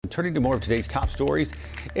turning to more of today's top stories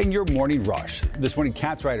in your morning rush. This morning,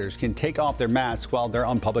 CATS riders can take off their masks while they're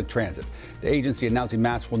on public transit. The agency announcing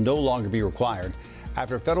masks will no longer be required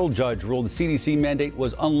after a federal judge ruled the CDC mandate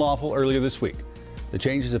was unlawful earlier this week. The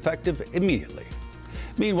change is effective immediately.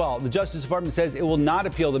 Meanwhile, the Justice Department says it will not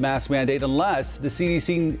appeal the mask mandate unless the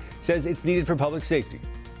CDC says it's needed for public safety.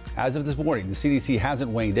 As of this morning, the CDC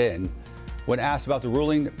hasn't weighed in. When asked about the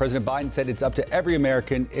ruling, President Biden said it's up to every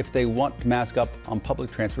American if they want to mask up on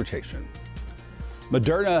public transportation.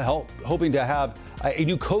 Moderna hoping to have a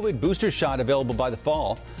new COVID booster shot available by the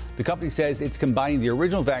fall. The company says it's combining the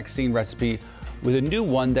original vaccine recipe with a new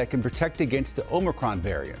one that can protect against the Omicron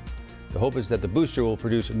variant. The hope is that the booster will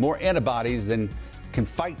produce more antibodies than can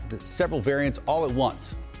fight the several variants all at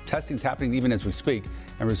once. Testing is happening even as we speak,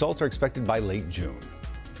 and results are expected by late June.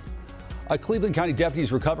 A Cleveland County deputy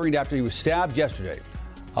is recovering after he was stabbed yesterday.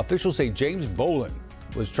 Officials say James Boland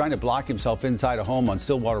was trying to block himself inside a home on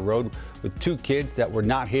Stillwater Road with two kids that were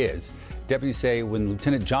not his. Deputies say when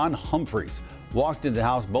Lieutenant John Humphreys walked into the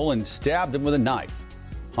house, Boland stabbed him with a knife.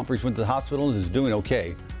 Humphreys went to the hospital and is doing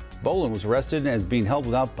okay. Boland was arrested and is being held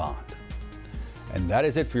without bond. And that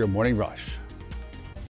is it for your morning rush.